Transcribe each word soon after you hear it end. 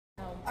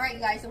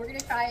Alright, you guys, so we're going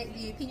to try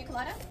the pina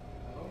colada.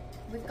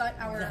 We've got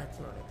our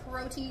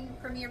protein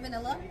premier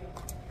vanilla,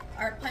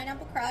 our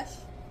pineapple crush.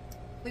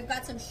 We've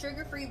got some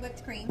sugar-free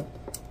whipped cream.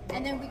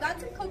 And then we got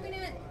some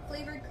coconut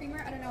flavored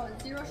creamer. I don't know,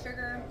 0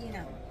 sugar, you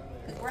know,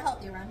 because we're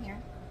healthy around here.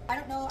 I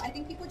don't know, I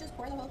think people just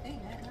pour the whole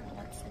thing. I don't know,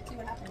 let's see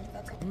what happens.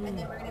 And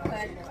then we're going to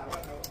put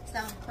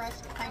some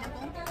crushed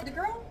pineapple. The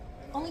girl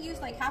only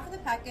used like half of the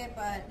packet,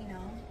 but, you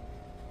know.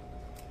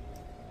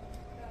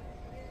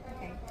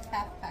 Okay,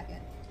 half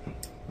packet.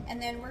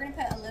 And then we're going to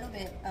put a little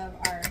bit of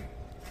our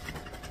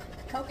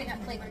coconut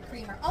flavored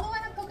creamer. Although I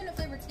have coconut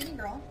flavored Skinny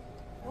Girl,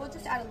 we'll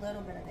just add a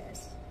little bit of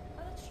this.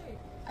 Oh, that's true.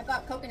 I've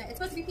got coconut. It's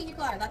supposed to be pina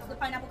colada. That's the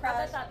pineapple crush. I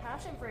bet that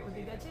passion fruit would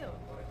be good too.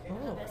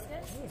 Oh.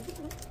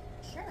 Biscuits?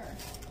 Sure.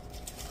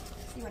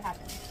 See what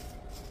happens.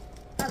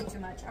 Probably too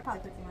much. I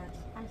probably put too much.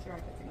 I'm sure I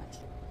put too much.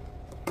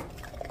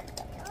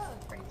 Oh,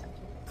 great.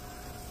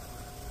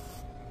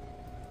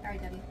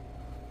 Alright, Debbie.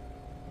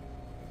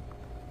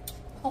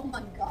 Oh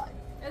my